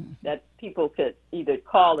that people could either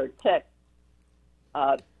call or text.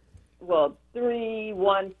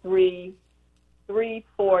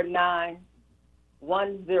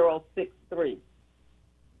 313-349-1063.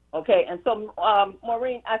 Okay, and so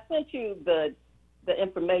Maureen, I sent you the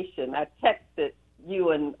information. I texted you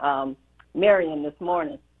and Marion this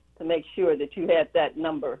morning to make sure that you had that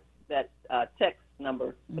number, that text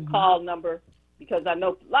number, the call number, because I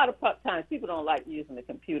know a lot of times people don't like using the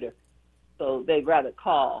computer, so they'd rather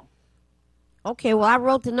call. Okay, well, I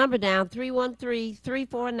wrote the number down,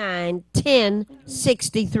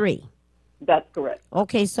 313-349-1063. That's correct.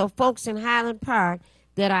 Okay, so folks in Highland Park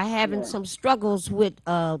that are having some struggles with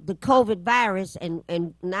the COVID virus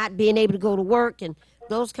and not being able to go to work and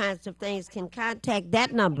those kinds of things can contact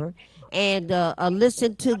that number and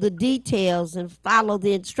listen to the details and follow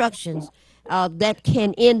the instructions that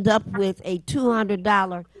can end up with a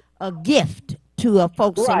 $200 gift to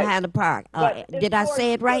folks in Highland Park. Did I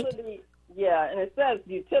say it right? Yeah, and it says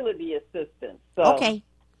utility assistance. So.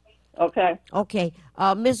 Okay.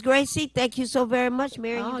 Miss Gracie, thank you so very much.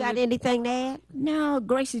 Mary, you got anything to add? No,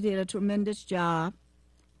 Gracie did a tremendous job.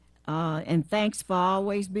 And thanks for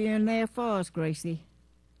always being there for us, Gracie.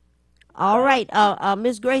 All right,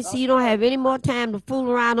 Miss Gracie, you don't have any more time to fool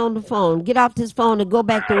around on the phone. Get off this phone and go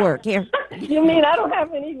back to work here. You mean I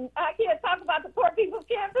can't talk about the Poor People's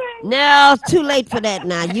Campaign? No, it's too late for that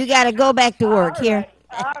now. You got to go back to work here.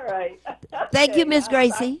 All right. Thank you, Miss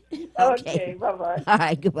Gracie. Okay, bye-bye. All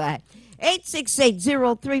right, goodbye.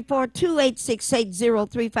 868-0342,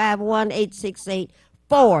 868-0351,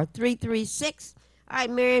 868-4336. All right,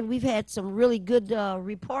 Marion, we've had some really good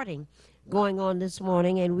reporting going on this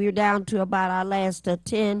morning, and we're down to about our last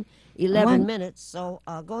 10, 11 minutes, so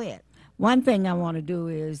go ahead. One thing I want to do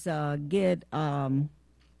is get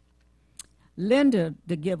Linda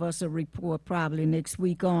to give us a report probably next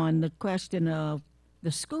week on the question of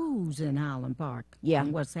the schools in Highland Park. Yeah.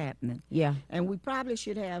 And what's happening. Yeah. And we probably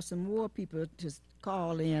should have some more people to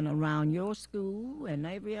call in around your school and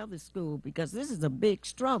every other school, because this is a big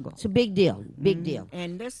struggle. It's a big deal. Big deal.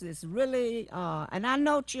 And this is really, and I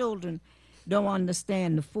know children don't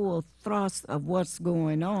understand the full thrust of what's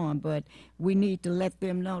going on, but we need to let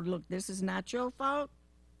them know, look, this is not your fault.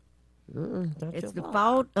 It's the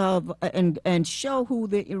fault of, and show who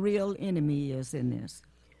the real enemy is in this.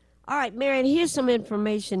 All right, Marion, here's some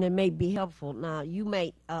information that may be helpful. Now, you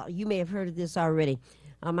may have heard of this already.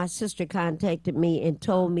 My sister contacted me and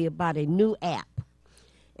told me about a new app,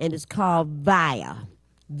 and it's called VIA,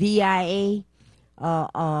 V-I-A.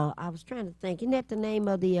 I was trying to think. Isn't that the name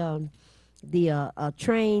of the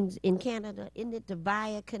trains in Canada? Isn't it the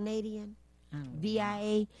VIA Canadian?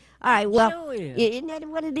 V-I-A. All right, well, Sure is. isn't that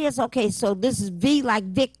what it is? Okay, so this is V like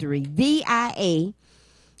victory, V-I-A.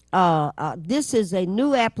 This is a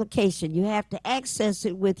new application. You have to access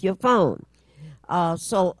it with your phone.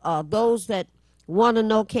 So those that want to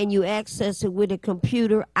know, can you access it with a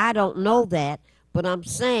computer? I don't know that, but I'm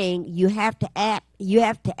saying you have to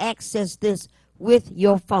access this with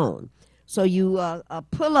your phone. So you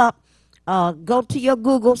pull up, go to your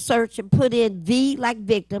Google search and put in V like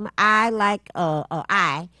victim, I like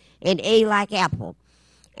I, and A like apple,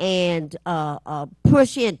 and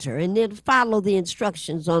push enter, and then follow the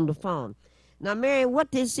instructions on the phone. Now, Marion,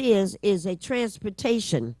 what this is a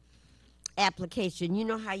transportation application. You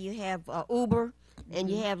know how you have Uber and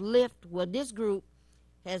you have Lyft? Well, this group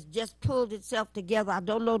has just pulled itself together. I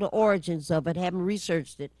don't know the origins of it, haven't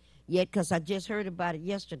researched it yet because I just heard about it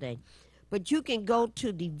yesterday. But you can go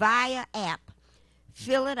to the VIA app,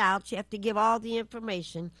 fill it out. You have to give all the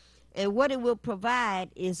information. And what it will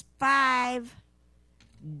provide is 5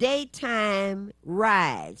 daytime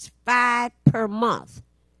rides, 5 per month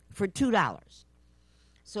for $2.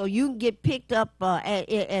 So you can get picked up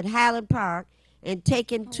at Highland Park and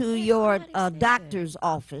taken to your doctor's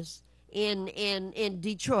office in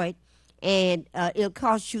Detroit, and it'll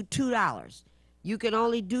cost you $2. You can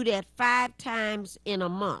only do that 5 times in a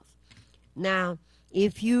month. Now,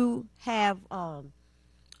 if you have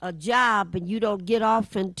a job and you don't get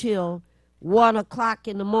off until 1 o'clock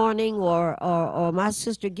in the morning, or my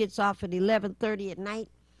sister gets off at 11:30 at night,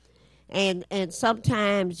 and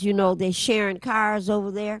sometimes, you know, they're sharing cars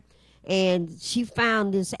over there, and she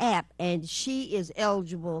found this app, and she is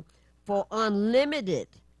eligible for unlimited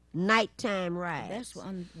nighttime rides. That's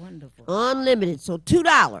wonderful. Unlimited, so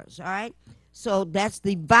 $2, all right? So that's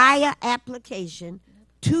the VIA application,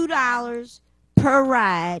 $2 per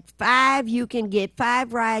ride. 5, you can get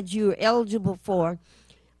 5 rides you're eligible for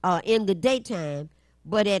in the daytime,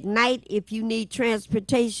 but at night, if you need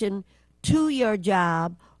transportation to your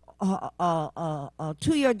job,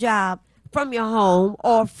 from your home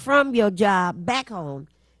or from your job back home,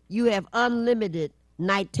 you have unlimited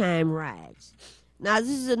nighttime rides. Now, this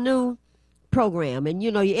is a new program, and,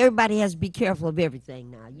 you know, everybody has to be careful of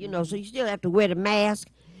everything now, you know, so you still have to wear the mask.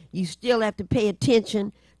 You still have to pay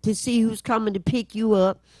attention to see who's coming to pick you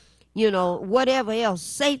up. You know, whatever else,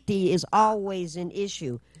 safety is always an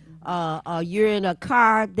issue. You're in a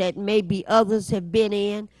car that maybe others have been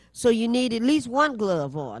in, so you need at least 1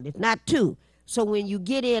 glove on, if not 2. So when you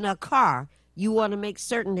get in a car, you want to make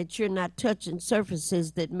certain that you're not touching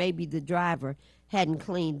surfaces that maybe the driver hadn't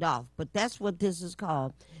cleaned off. But that's what this is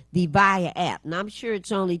called, the VIA app. Now, I'm sure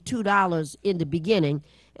it's only $2 in the beginning,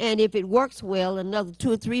 and if it works well, another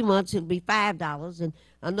 2 or 3 months, it'll be $5, and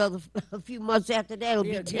another a few months after that, it'll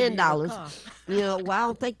be $10. You know, well, I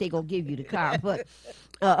don't think they're going to give you the car, but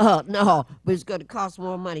no, but it's going to cost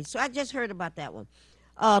more money. So I just heard about that one.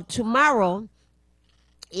 Tomorrow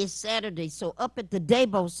is Saturday, so up at the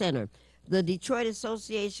Dabo Center, the Detroit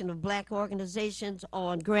Association of Black Organizations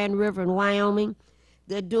on Grand River in Wyoming,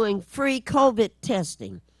 they're doing free COVID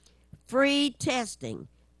testing. Free testing.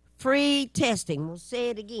 Free testing. We'll say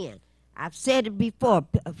it again. I've said it before.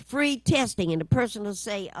 Free testing. And the person will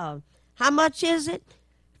say, how much is it?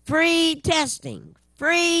 Free testing.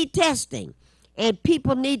 Free testing. And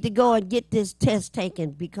people need to go and get this test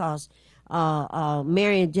taken because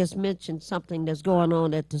Marion just mentioned something that's going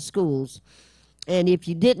on at the schools. And if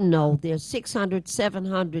you didn't know, there's 600,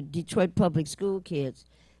 700 Detroit public school kids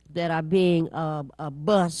that are being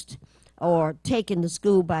bused or taken to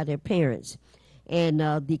school by their parents. And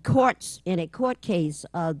the courts, in a court case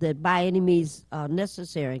that by any means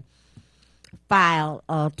necessary, file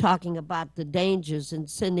talking about the dangers in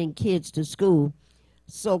sending kids to school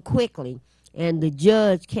so quickly. And the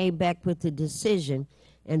judge came back with a decision,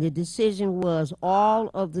 and the decision was all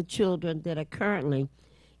of the children that are currently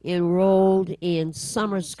enrolled in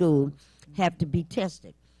summer school have to be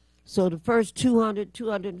tested. So the first 200,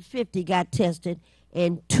 250 got tested,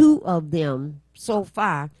 and 2 of them so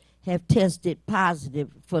far have tested positive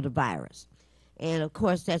for the virus. And of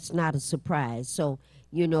course, that's not a surprise. So,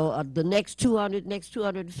 the next 200, next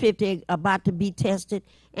 250 are about to be tested,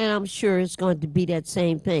 and I'm sure it's going to be that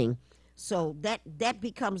same thing. So that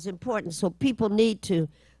becomes important. So people need to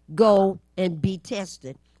go and be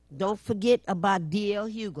tested. Don't forget about D.L.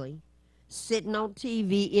 Hughley sitting on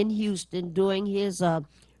TV in Houston doing his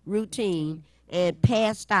routine and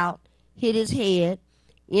passed out, hit his head,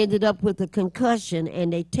 ended up with a concussion,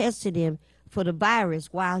 and they tested him for the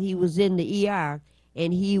virus while he was in the ER,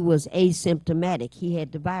 and he was asymptomatic. He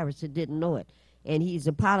had the virus and didn't know it. And he's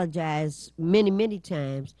apologized many, many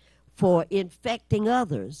times for infecting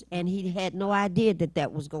others, and he had no idea that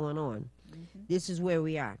that was going on. This is where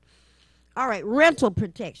we are. All right, rental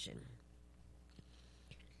protection.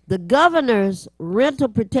 The governor's rental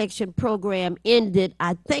protection program ended,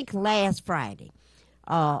 I think, last Friday.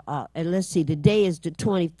 And let's see, today is the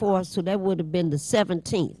 24th, so that would have been the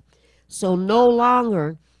 17th. So no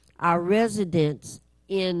longer are residents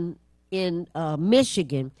in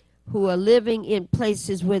Michigan who are living in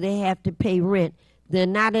places where they have to pay rent, they're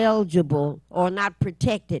not eligible or not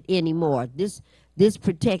protected anymore. This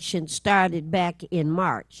protection started back in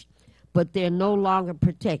March, but they're no longer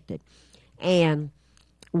protected. And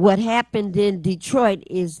what happened in Detroit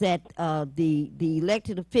is that the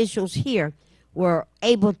elected officials here were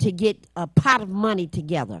able to get a pot of money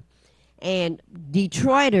together. And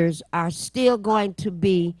Detroiters are still going to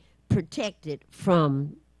be protected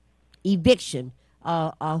from eviction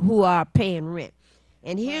who are paying rent.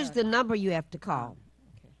 And here's the number you have to call.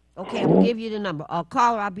 Okay, I'm going to give you the number.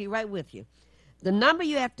 Caller, I'll be right with you. The number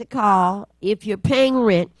you have to call if you're paying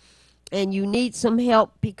rent and you need some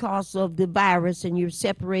help because of the virus and you're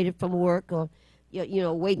separated from work or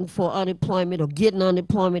waiting for unemployment or getting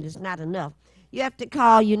unemployment is not enough. You have to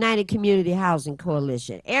call United Community Housing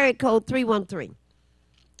Coalition. Area code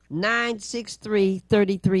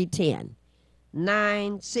 313-963-3310.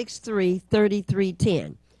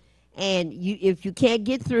 963-3310. And if you can't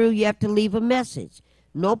get through, you have to leave a message.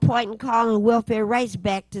 No point in calling Welfare Rights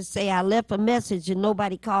back to say I left a message and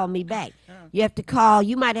nobody called me back. You have to call.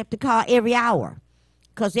 You might have to call every hour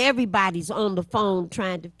because everybody's on the phone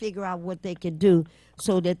trying to figure out what they can do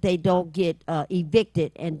so that they don't get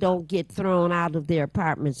evicted and don't get thrown out of their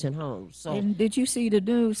apartments and homes. So, and did you see the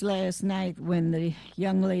news last night when the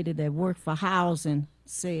young lady that worked for housing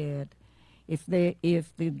said if the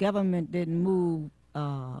government didn't move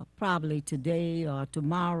probably today or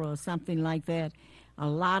tomorrow or something like that, a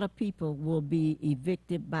lot of people will be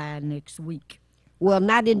evicted by next week. Well,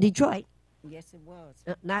 not in Detroit. Yes, it was.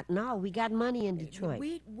 No, we got money in Detroit.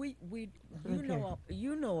 You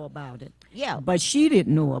know about it. Yeah. But she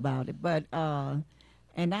didn't know about it. But and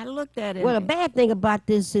I looked at it. Well, the bad thing about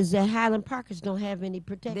this is that Highland Parkers don't have any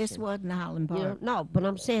protection. This wasn't Highland Park. No, but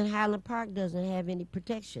I'm saying Highland Park doesn't have any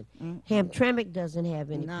protection. Hamtramck doesn't have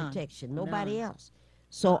any protection. Nobody else.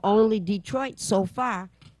 So only Detroit so far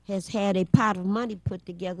has had a pot of money put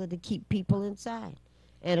together to keep people inside.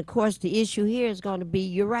 And of course, the issue here is going to be,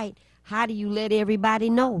 you're right, how do you let everybody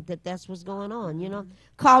know that that's what's going on,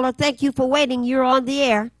 Caller, thank you for waiting. You're on the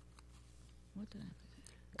air.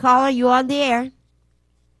 Caller, you on the air.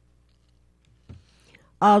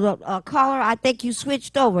 Caller, I think you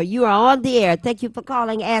switched over. You are on the air. Thank you for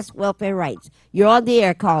calling Ask Welfare Rights. You're on the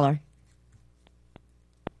air, caller.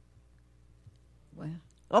 Well.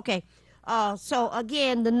 Okay. So,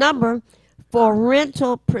 again, the number for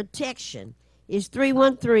rental protection is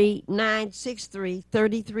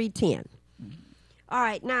 313-963-3310. All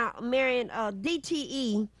right. Now, Marion,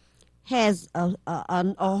 DTE has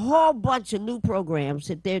a whole bunch of new programs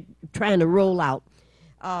that they're trying to roll out.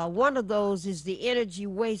 One of those is the Energy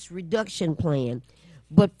Waste Reduction Plan.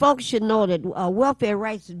 But folks should know that Welfare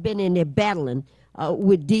Rights has been in there battling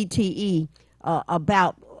with DTE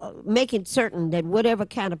about making certain that whatever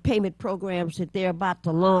kind of payment programs that they're about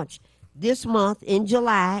to launch this month in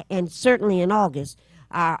July and certainly in August,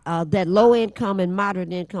 that low-income and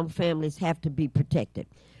moderate-income families have to be protected.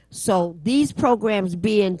 So these programs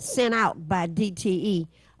being sent out by DTE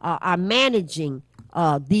are managing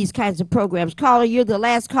these kinds of programs. Caller, you're the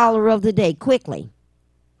last caller of the day. Quickly.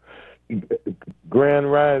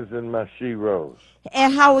 Grand Rising, my she-rose.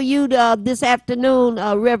 And how are you this afternoon,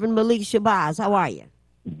 Reverend Malik Shabazz? How are you?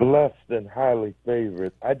 Blessed and highly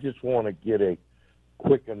favored. I just want to get a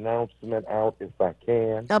quick announcement out if I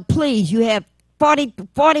can. Please, you have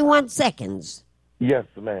 41 seconds. Yes,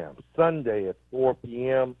 ma'am. Sunday at 4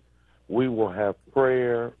 p.m., we will have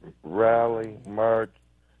prayer, rally, march,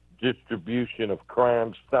 distribution of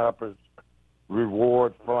Crime Stoppers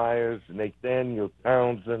reward flyers. Nathaniel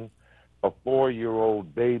Townsend, a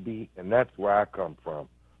 4-year-old baby, and that's where I come from.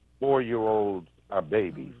 4-year-olds are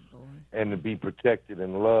babies, and to be protected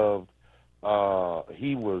and loved.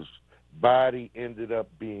 His body ended up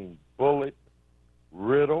being bullet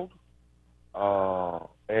riddled,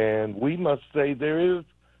 and we must say there is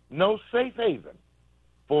no safe haven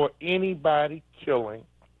for anybody killing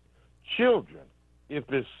children.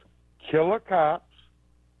 If it's killer cops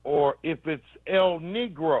or if it's El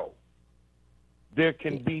Negro, there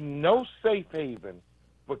can be no safe haven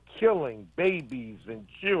for killing babies and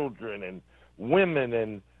children and women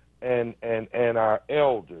and our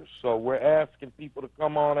elders. So we're asking people to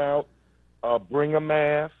come on out, bring a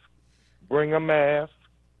mask, bring a mask,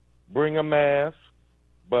 bring a mask.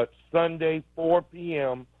 But Sunday, 4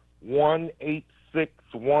 p.m.,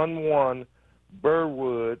 18611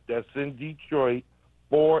 Burwood, that's in Detroit,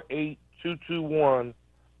 48221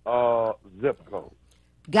 zip code.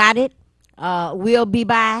 Got it. We'll be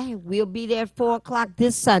by. We'll be there at 4 o'clock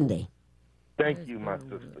this Sunday. Thank you, my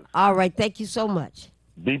sisters. All right. Thank you so much.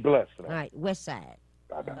 Be blessed. All right. West Side.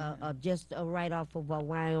 Just right off of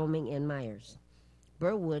Wyoming and Myers.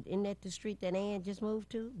 Burwood. Isn't that the street that Ann just moved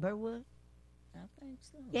to? Burwood? I think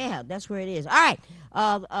so. Yeah, that's where it is. All right.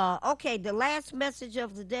 Okay, the last message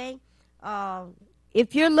of the day.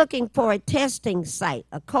 If you're looking for a testing site,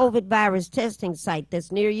 a COVID virus testing site that's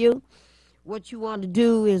near you, what you want to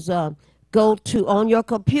do is go to, on your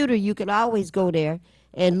computer, you can always go there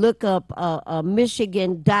and look up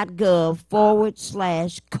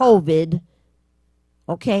michigan.gov/COVID,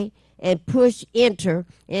 okay, and push enter,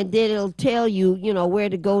 and then it'll tell you, where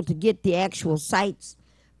to go to get the actual sites.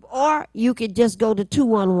 Or you could just go to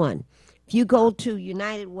 211. If you go to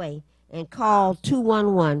United Way and call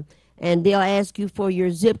 211, and they'll ask you for your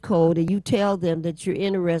zip code, and you tell them that you're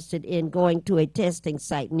interested in going to a testing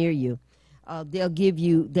site near you. They'll give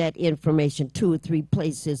you that information, 2 or 3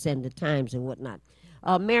 places and the times and whatnot.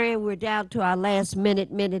 Marion, we're down to our last minute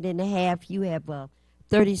and a half. You have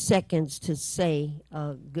 30 seconds to say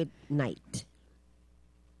good night.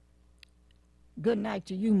 Good night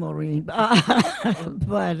to you, Maureen.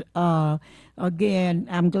 But again,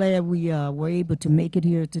 I'm glad we were able to make it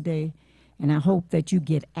here today, and I hope that you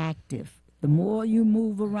get active. The more you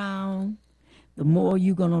move around, the more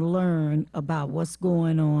you're going to learn about what's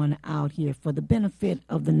going on out here for the benefit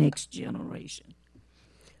of the next generation.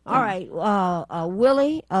 All right,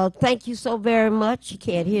 Willie, thank you so very much. You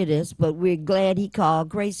can't hear this, but we're glad he called.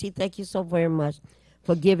 Gracie, thank you so very much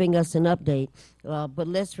for giving us an update. But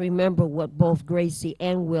let's remember what both Gracie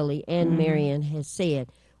and Willie and Marion has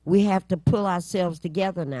said. We have to pull ourselves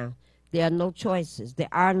together now. There are no choices. There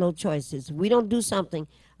are no choices. We don't do something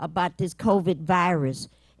about this COVID virus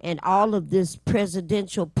and all of this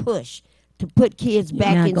presidential push to put kids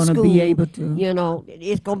back in school. Be able to.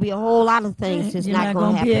 It's going to be a whole lot of things that's not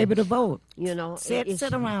going to happen. Be able to vote.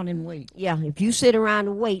 Sit around and wait. Yeah, if you sit around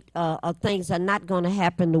and wait, things are not going to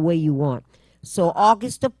happen the way you want. So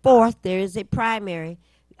August the 4th, there is a primary.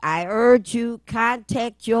 I urge you,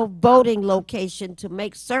 contact your voting location to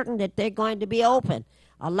make certain that they're going to be open.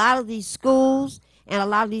 A lot of these schools and a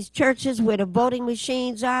lot of these churches where the voting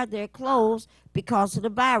machines are, they're closed because of the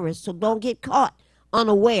virus. So don't get caught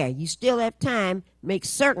unaware. You still have time. Make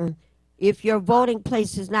certain if your voting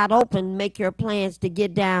place is not open, make your plans to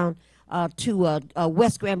get down to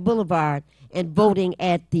West Grand Boulevard and voting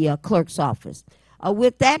at the clerk's office.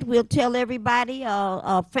 With that, we'll tell everybody,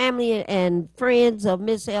 family and friends of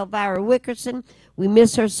Miss Elvira Wickerson, we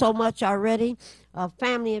miss her so much already.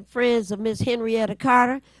 Family and friends of Miss Henrietta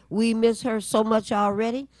Carter, we miss her so much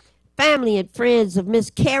already. Family and friends of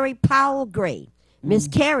Miss Carrie Powell Gray. Miss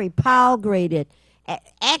Carrie Powell Gray that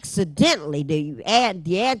accidentally the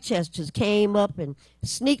ancestors came up and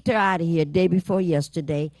sneaked her out of here day before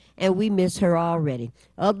yesterday, and we miss her already.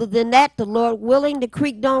 Other than that, the Lord willing, the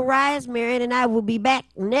creek don't rise. Marion and I will be back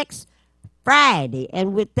next Friday.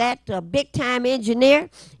 And with that big-time engineer,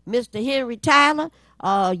 Mr. Henry Tyler,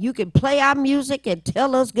 you can play our music and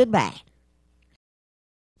tell us goodbye.